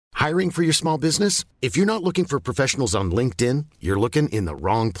Hiring for your small business? If you're not looking for professionals on LinkedIn, you're looking in the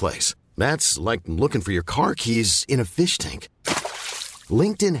wrong place. That's like looking for your car keys in a fish tank.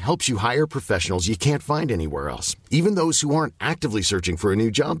 LinkedIn helps you hire professionals you can't find anywhere else, even those who aren't actively searching for a new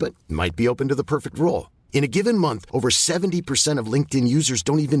job but might be open to the perfect role. In a given month, over 70% of LinkedIn users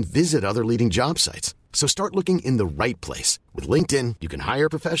don't even visit other leading job sites. So start looking in the right place. With LinkedIn, you can hire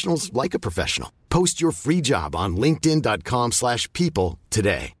professionals like a professional. Post your free job on linkedin.com/people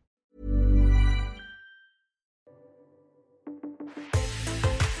today.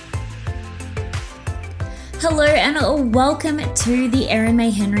 Hello and welcome to the Erin May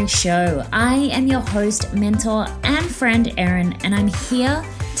Henry Show. I am your host, mentor, and friend Erin, and I'm here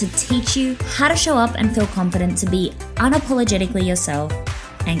to teach you how to show up and feel confident to be unapologetically yourself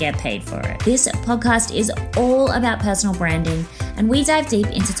and get paid for it. This podcast is all about personal branding, and we dive deep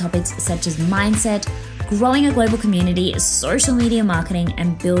into topics such as mindset, growing a global community, social media marketing,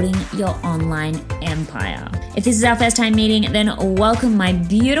 and building your online empire. If this is our first time meeting, then welcome, my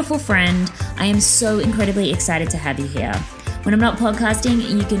beautiful friend. I am so incredibly excited to have you here. When I'm not podcasting,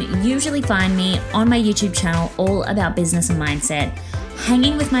 you can usually find me on my YouTube channel, all about business and mindset,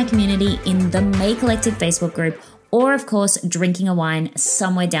 hanging with my community in the May Collective Facebook group, or of course, drinking a wine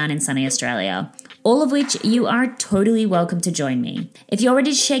somewhere down in sunny Australia. All of which you are totally welcome to join me. If you're ready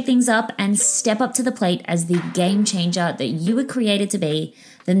to shake things up and step up to the plate as the game changer that you were created to be,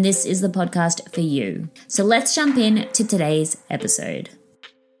 then this is the podcast for you. So let's jump in to today's episode.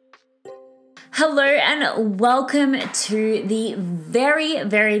 Hello and welcome to the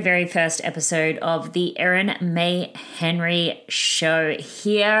very first episode of the Erin May Henry Show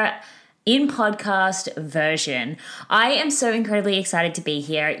here in podcast version. I am so incredibly excited to be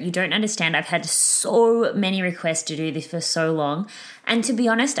here. You don't understand. I've had so many requests to do this for so long. And to be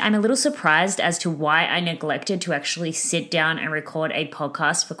honest, I'm a little surprised as to why I neglected to actually sit down and record a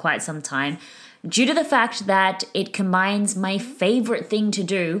podcast for quite some time, due to the fact that it combines my favorite thing to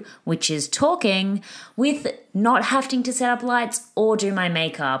do, which is talking, with not having to set up lights or do my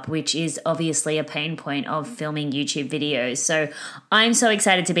makeup, which is obviously a pain point of filming YouTube videos. So I'm so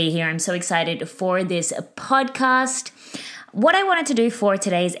excited to be here. I'm so excited for this podcast. What I wanted to do for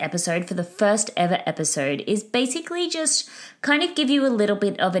today's episode, for the first ever episode, is basically just kind of give you a little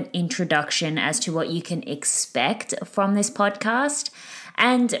bit of an introduction as to what you can expect from this podcast.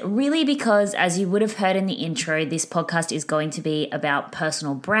 And really because, as you would have heard in the intro, this podcast is going to be about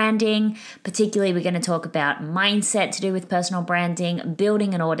personal branding. Particularly, we're going to talk about mindset to do with personal branding,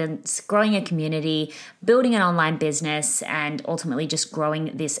 building an audience, growing a community, building an online business, and ultimately just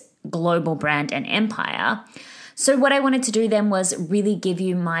growing this global brand and empire. So what I wanted to do then was really give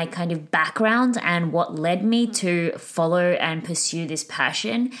you my kind of background and what led me to follow and pursue this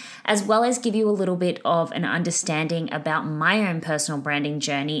passion, as well as give you a little bit of an understanding about my own personal branding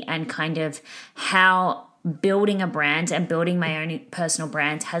journey and kind of how building a brand and building my own personal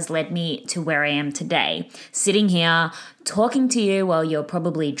brand has led me to where I am today, sitting here talking to you while you're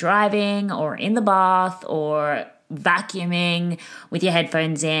probably driving or in the bath or vacuuming with your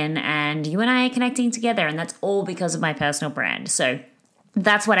headphones in, and you and I are connecting together, and that's all because of my personal brand. So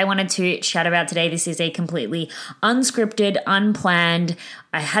that's what I wanted to chat about today. This is a completely unscripted, unplanned.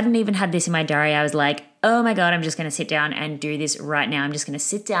 I hadn't even had this in my diary. I was like, oh my God, I'm just going to sit down and do this right now. I'm just going to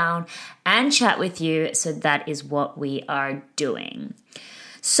sit down and chat with you. So that is what we are doing.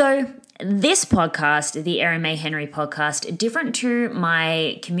 So this podcast, the Erin May Henry podcast, different to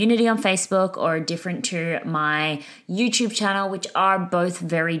my community on Facebook or different to my YouTube channel, which are both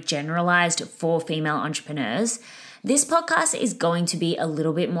very generalized for female entrepreneurs, this podcast is going to be a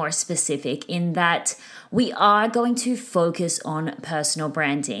little bit more specific in that we are going to focus on personal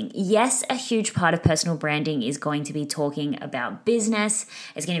branding. Yes, a huge part of personal branding is going to be talking about business.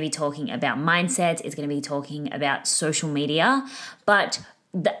 It's going to be talking about mindset. It's going to be talking about social media. But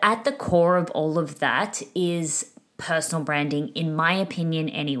at the core of all of that is personal branding, in my opinion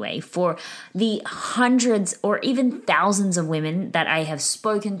anyway, for the hundreds or even thousands of women that I have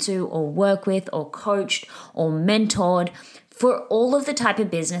spoken to or work with or coached or mentored, for all of the type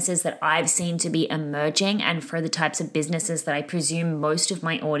of businesses that I've seen to be emerging, and for the types of businesses that I presume most of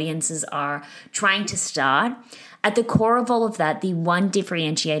my audiences are trying to start. At the core of all of that, the one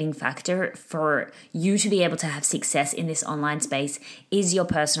differentiating factor for you to be able to have success in this online space is your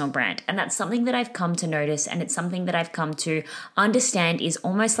personal brand. And that's something that I've come to notice, and it's something that I've come to understand is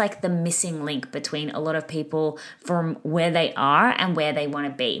almost like the missing link between a lot of people from where they are and where they want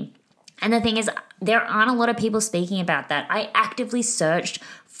to be. And the thing is, there aren't a lot of people speaking about that. I actively searched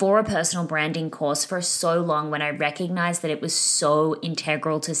for a personal branding course for so long when I recognized that it was so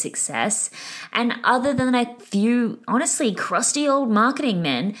integral to success. And other than a few, honestly, crusty old marketing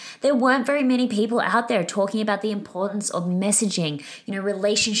men, there weren't very many people out there talking about the importance of messaging,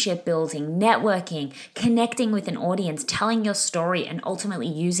 relationship building, networking, connecting with an audience, telling your story, and ultimately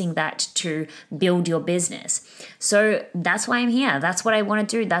using that to build your business. So that's why I'm here. That's what I want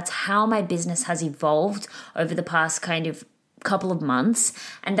to do. That's how my business has evolved over the past kind of couple of months,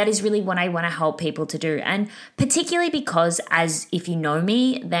 and that is really what I want to help people to do. And particularly because, as if you know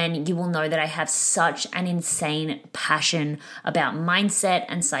me, then you will know that I have such an insane passion about mindset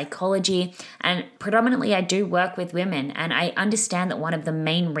and psychology, and predominantly I do work with women, and I understand that one of the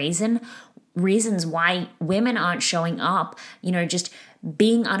main reasons why women aren't showing up, just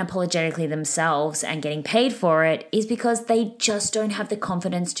being unapologetically themselves and getting paid for it is because they just don't have the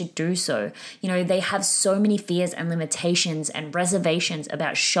confidence to do so. They have so many fears and limitations and reservations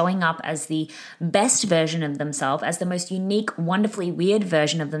about showing up as the best version of themselves, as the most unique, wonderfully weird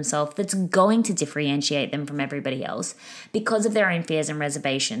version of themselves that's going to differentiate them from everybody else because of their own fears and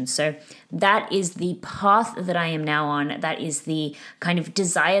reservations. So that is the path that I am now on. That is the kind of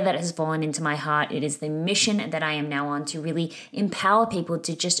desire that has fallen into my heart. It is the mission that I am now on to really empower people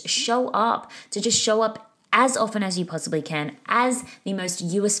to just show up as often as you possibly can as the most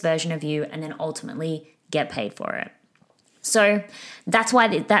youest version of you, and then ultimately get paid for it. So that's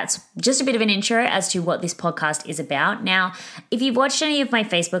just a bit of an intro as to what this podcast is about. Now, if you've watched any of my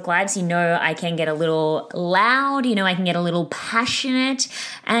Facebook Lives, I can get a little loud, I can get a little passionate,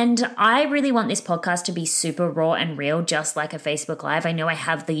 and I really want this podcast to be super raw and real, just like a Facebook Live. I know I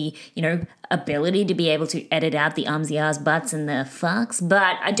have the, ability to be able to edit out the ums, the ahs, buts, and the fucks,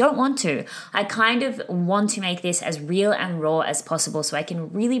 but I don't want to. I kind of want to make this as real and raw as possible so I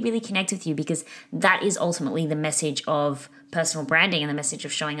can really, really connect with you, because that is ultimately the message of personal branding and the message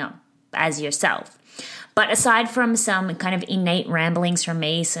of showing up as yourself. But aside from some kind of innate ramblings from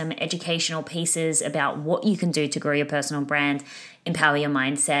me, some educational pieces about what you can do to grow your personal brand, empower your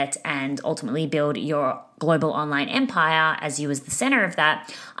mindset, and ultimately build your global online empire as you as the center of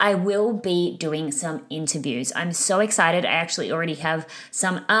that, I will be doing some interviews. I'm so excited. I actually already have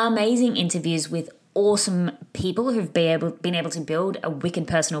some amazing interviews with awesome people who've been able to build a wicked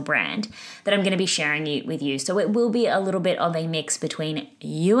personal brand that I'm going to be sharing with you. So it will be a little bit of a mix between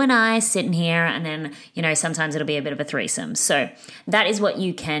you and I sitting here, and then, sometimes it'll be a bit of a threesome. So that is what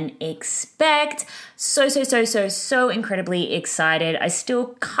you can expect. So incredibly excited. I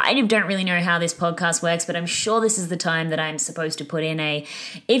still kind of don't really know how this podcast works, but I'm sure this is the time that I'm supposed to put in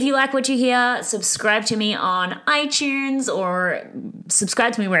if you like what you hear, subscribe to me on iTunes or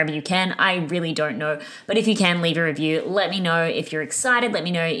subscribe to me wherever you can. I really don't know, but if you can, leave a review. Let me know if you're excited. Let me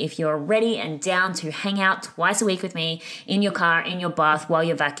know if you're ready and down to hang out twice a week with me in your car, in your bath, while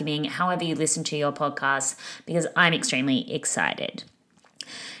you're vacuuming, however you listen to your podcast, because I'm extremely excited.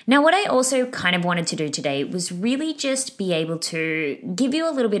 Now, what I also kind of wanted to do today was really just be able to give you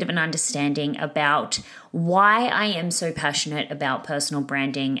a little bit of an understanding about why I am so passionate about personal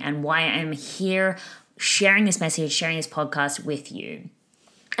branding and why I'm here sharing this message, sharing this podcast with you.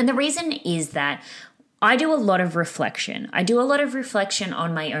 And the reason is that I do a lot of reflection. I do a lot of reflection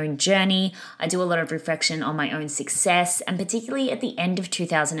on my own journey. I do a lot of reflection on my own success, and particularly at the end of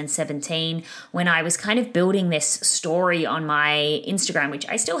 2017, when I was kind of building this story on my Instagram, which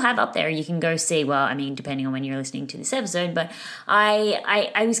I still have up there. You can go see, depending on when you're listening to this episode, but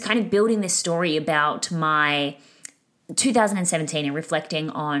I was kind of building this story about my 2017 and reflecting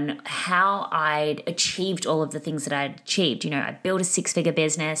on how I'd achieved all of the things that I'd achieved. I built a 6-figure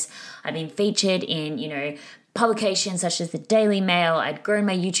business. I've been featured in, publications such as the Daily Mail. I'd grown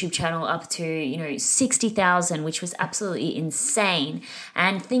my YouTube channel up to, 60,000, which was absolutely insane.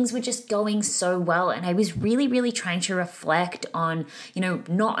 And things were just going so well. And I was really, really trying to reflect on,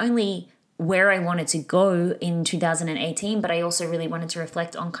 not only where I wanted to go in 2018, but I also really wanted to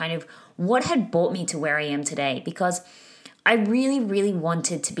reflect on kind of what had brought me to where I am today, because I really, really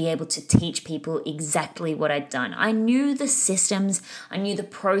wanted to be able to teach people exactly what I'd done. I knew the systems, I knew the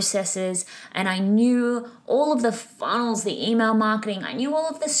processes, and I knew all of the funnels, the email marketing. I knew all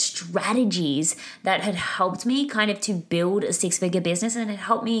of the strategies that had helped me kind of to build a 6-figure business, and it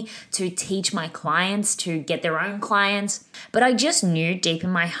helped me to teach my clients to get their own clients. But I just knew deep in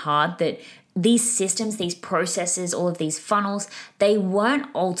my heart that these systems, these processes, all of these funnels, they weren't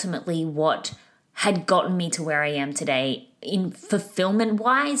ultimately what had gotten me to where I am today in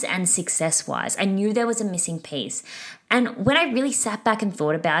fulfillment-wise and success-wise. I knew there was a missing piece. And when I really sat back and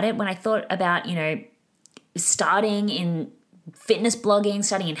thought about it, when I thought about, starting in fitness blogging,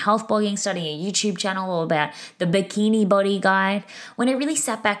 studying in health blogging, studying a YouTube channel all about the Bikini Body Guide. When I really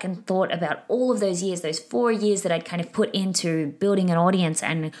sat back and thought about all of those years, those 4 years that I'd kind of put into building an audience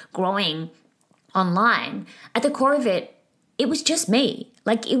and growing online, at the core of it, it was just me.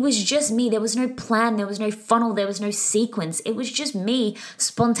 Like, it was just me. There was no plan. There was no funnel. There was no sequence. It was just me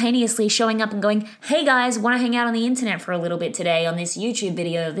spontaneously showing up and going, hey guys, want to hang out on the internet for a little bit today on this YouTube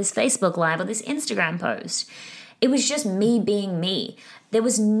video, this Facebook Live, or this Instagram post. It was just me being me. There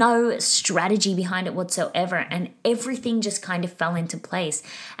was no strategy behind it whatsoever. And everything just kind of fell into place.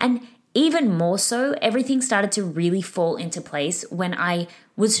 And even more so, everything started to really fall into place when I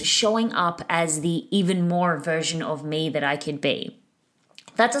was showing up as the even more version of me that I could be.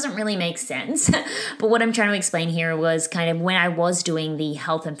 That doesn't really make sense, but what I'm trying to explain here was kind of when I was doing the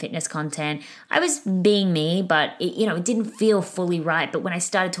health and fitness content, I was being me, but it didn't feel fully right. But when I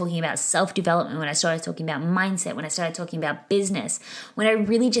started talking about self-development, when I started talking about mindset, when I started talking about business, when I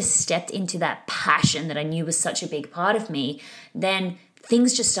really just stepped into that passion that I knew was such a big part of me, then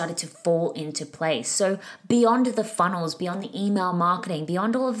things just started to fall into place. So beyond the funnels, beyond the email marketing,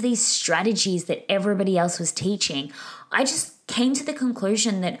 beyond all of these strategies that everybody else was teaching, I just came to the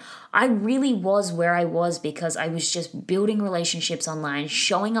conclusion that I really was where I was because I was just building relationships online,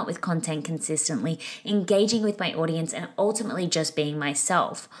 showing up with content consistently, engaging with my audience, and ultimately just being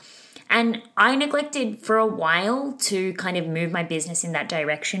myself. And I neglected for a while to kind of move my business in that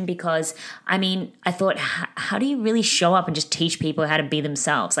direction because, I thought, how do you really show up and just teach people how to be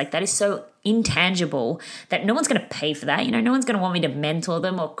themselves? Like, that is so intangible that no one's going to pay for that. No one's going to want me to mentor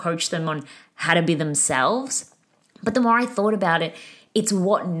them or coach them on how to be themselves. But the more I thought about it, it's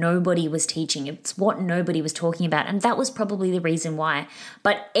what nobody was teaching. It's what nobody was talking about. And that was probably the reason why.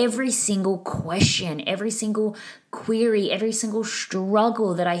 But every single question, every single query, every single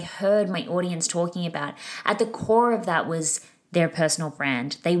struggle that I heard my audience talking about, at the core of that was their personal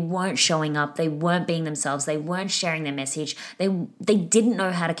brand. They weren't showing up. They weren't being themselves. They weren't sharing their message. They didn't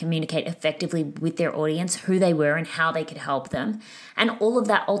know how to communicate effectively with their audience, who they were and how they could help them. And all of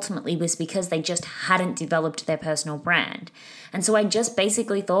that ultimately was because they just hadn't developed their personal brand. And so I just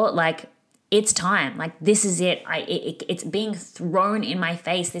basically thought, like, it's time. Like, this is it. It's being thrown in my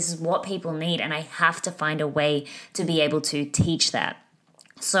face. This is what people need. And I have to find a way to be able to teach that.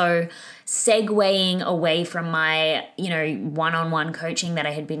 So segueing away from my, one-on-one coaching that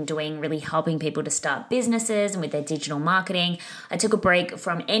I had been doing, really helping people to start businesses and with their digital marketing, I took a break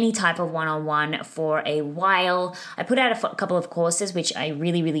from any type of one-on-one for a while. I put out a couple of courses, which I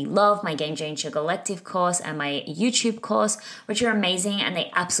really, really love, my Game Changer Collective course and my YouTube course, which are amazing and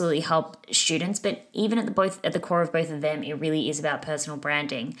they absolutely help students. But even at the core of both of them, it really is about personal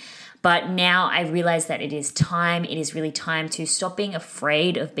branding. But now I realize that it is really time to stop being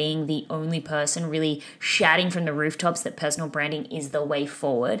afraid of being the only person really shouting from the rooftops that personal branding is the way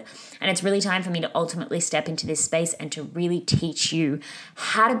forward. And it's really time for me to ultimately step into this space and to really teach you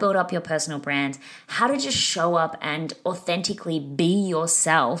how to build up your personal brand, how to just show up and authentically be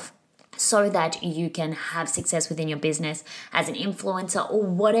yourself, so that you can have success within your business as an influencer or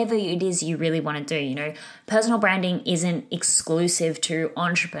whatever it is you really want to do. Personal branding isn't exclusive to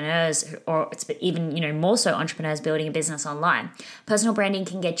entrepreneurs, or it's even, more so entrepreneurs building a business online. Personal branding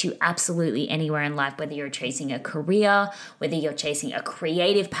can get you absolutely anywhere in life, whether you're chasing a career, whether you're chasing a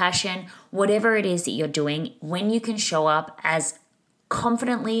creative passion, whatever it is that you're doing. When you can show up as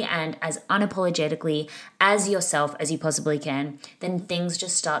confidently and as unapologetically as yourself as you possibly can, then things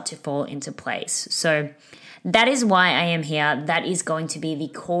just start to fall into place. So that is why I am here. That is going to be the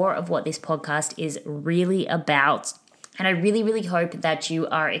core of what this podcast is really about. And I really, really hope that you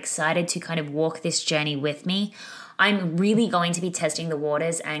are excited to kind of walk this journey with me. I'm really going to be testing the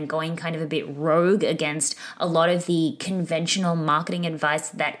waters and going kind of a bit rogue against a lot of the conventional marketing advice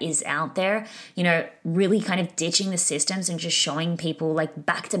that is out there, really kind of ditching the systems and just showing people like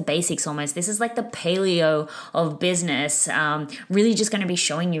back to basics almost. This is like the paleo of business, really just going to be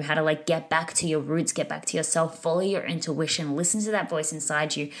showing you how to like get back to your roots, get back to yourself, follow your intuition, listen to that voice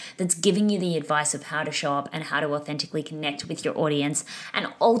inside you that's giving you the advice of how to show up and how to authentically connect with your audience and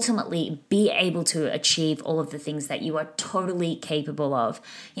ultimately be able to achieve all of the things that you are totally capable of.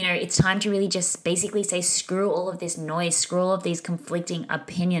 It's time to really just basically say, screw all of this noise, screw all of these conflicting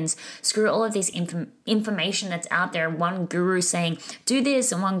opinions, screw all of this information that's out there. One guru saying, do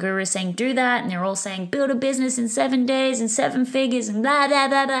this, and one guru saying, do that. And they're all saying, build a business in 7 days and 7 figures and blah, blah,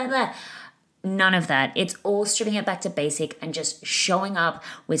 blah, blah, blah. None of that. It's all stripping it back to basic and just showing up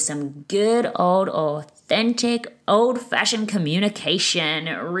with some good old authentic, old-fashioned communication.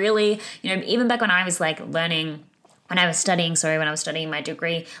 Really, even back when I was like learning when I was studying my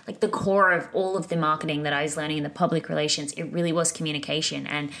degree, like the core of all of the marketing that I was learning in the public relations, it really was communication.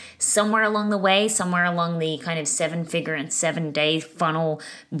 And somewhere along the way, somewhere along the kind of 7-figure and 7-day funnel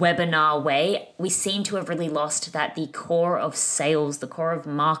webinar way, we seem to have really lost that the core of sales, the core of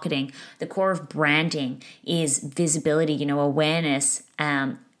marketing, the core of branding is visibility, awareness,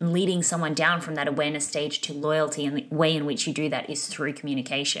 leading someone down from that awareness stage to loyalty. And the way in which you do that is through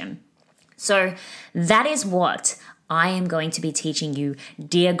communication. So that is what I am going to be teaching you,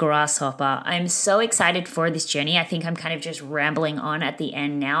 dear grasshopper. I'm so excited for this journey. I think I'm kind of just rambling on at the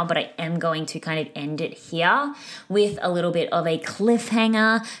end now, but I am going to kind of end it here with a little bit of a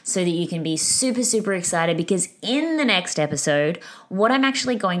cliffhanger so that you can be super, super excited, because in the next episode, what I'm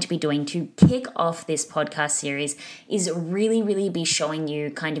actually going to be doing to kick off this podcast series is really, really be showing you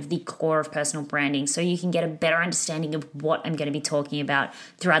kind of the core of personal branding so you can get a better understanding of what I'm going to be talking about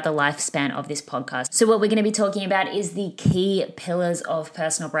throughout the lifespan of this podcast. So what we're going to be talking about is the key pillars of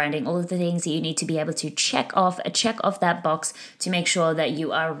personal branding, all of the things that you need to be able to check off that box to make sure that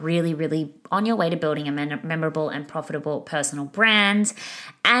you are really, really on your way to building a memorable and profitable personal brand.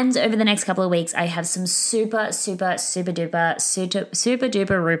 And over the next couple of weeks, I have some super duper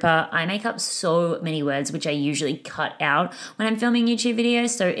rooper. I make up so many words, which I usually cut out when I'm filming YouTube videos.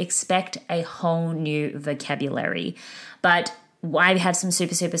 So expect a whole new vocabulary. But I have some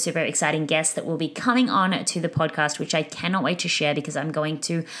super exciting guests that will be coming on to the podcast, which I cannot wait to share, because I'm going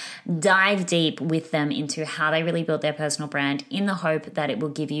to dive deep with them into how they really built their personal brand, in the hope that it will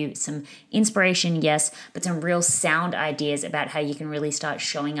give you some inspiration, yes, but some real sound ideas about how you can really start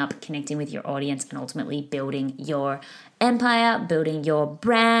showing up, connecting with your audience, and ultimately building your empire, building your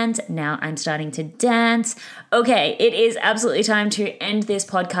brand. Now I'm starting to dance. Okay, it is absolutely time to end this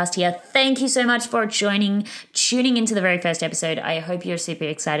podcast here. Thank you so much for tuning into the very first episode. I hope you're super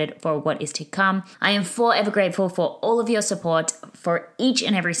excited for what is to come. I am forever grateful for all of your support, for each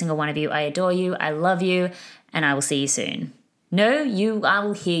and every single one of you. I adore you. I love you. And I will see you soon. I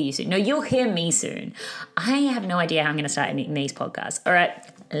will hear you soon. No, you'll hear me soon. I have no idea how I'm going to start ending these podcasts. All right,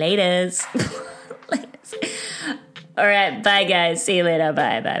 laters. All right, bye guys. See you later.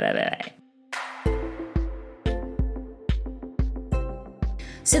 Bye.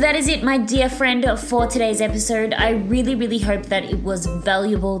 So that is it, my dear friend, for today's episode. I really, really hope that it was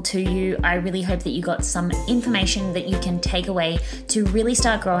valuable to you. I really hope that you got some information that you can take away to really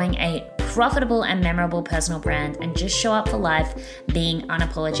start growing a profitable and memorable personal brand and just show up for life being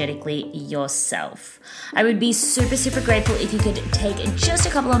unapologetically yourself. I would be super grateful if you could take just a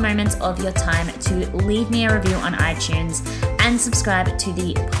couple of moments of your time to leave me a review on iTunes and subscribe to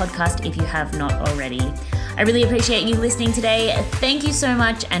the podcast if you have not already. I really appreciate you listening today. Thank you so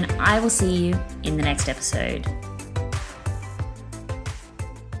much, and I will see you in the next episode.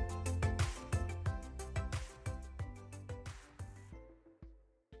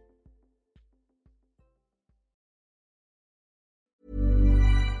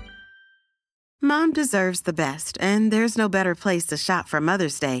 Mom deserves the best, and there's no better place to shop for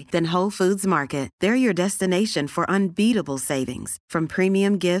Mother's Day than Whole Foods Market. They're your destination for unbeatable savings, from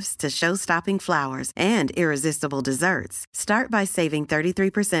premium gifts to show-stopping flowers and irresistible desserts. Start by saving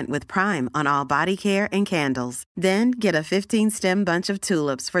 33% with Prime on all body care and candles. Then get a 15-stem bunch of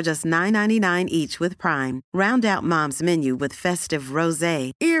tulips for just $9.99 each with Prime. Round out Mom's menu with festive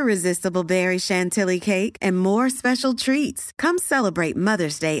rosé, irresistible berry chantilly cake, and more special treats. Come celebrate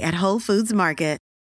Mother's Day at Whole Foods Market.